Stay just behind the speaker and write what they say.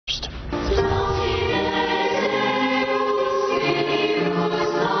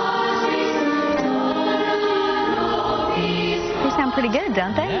sound pretty good,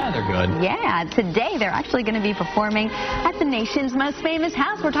 don't they? Yeah, they're good. Yeah, today they're actually going to be performing at the nation's most famous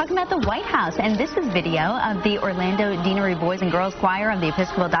house. We're talking about the White House, and this is video of the Orlando Deanery Boys and Girls Choir of the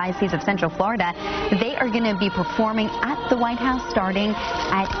Episcopal Diocese of Central Florida. They are going to be performing at the White House starting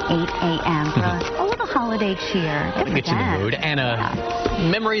at 8 a.m. for a little holiday cheer. Get you in the mood, and a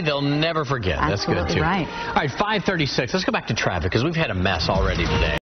memory they'll never forget. Absolutely. That's good, too. Right. All right, 5:36. Let's go back to traffic, because we've had a mess already today.